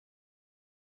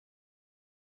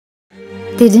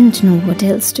They didn't know what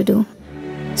else to do,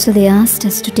 so they asked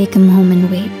us to take him home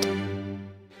and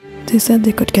wait. They said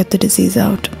they could get the disease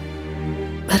out,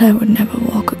 but I would never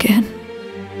walk again.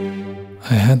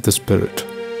 I had the spirit.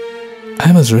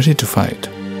 I was ready to fight,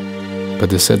 but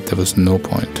they said there was no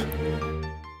point.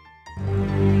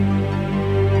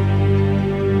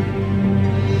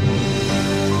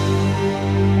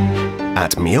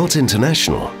 At MIOT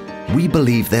International, we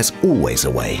believe there's always a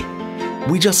way.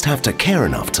 We just have to care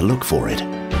enough to look for it.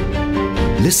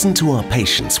 Listen to our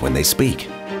patients when they speak.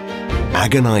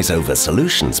 Agonize over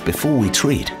solutions before we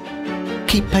treat.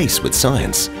 Keep pace with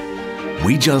science.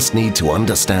 We just need to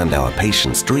understand our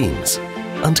patients' dreams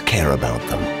and care about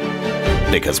them.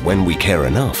 Because when we care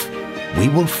enough, we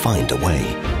will find a way.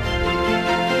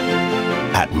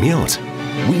 At MIOT,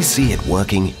 we see it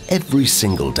working every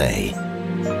single day.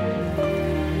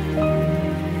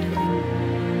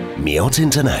 MIOT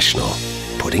International,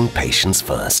 putting patients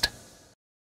first.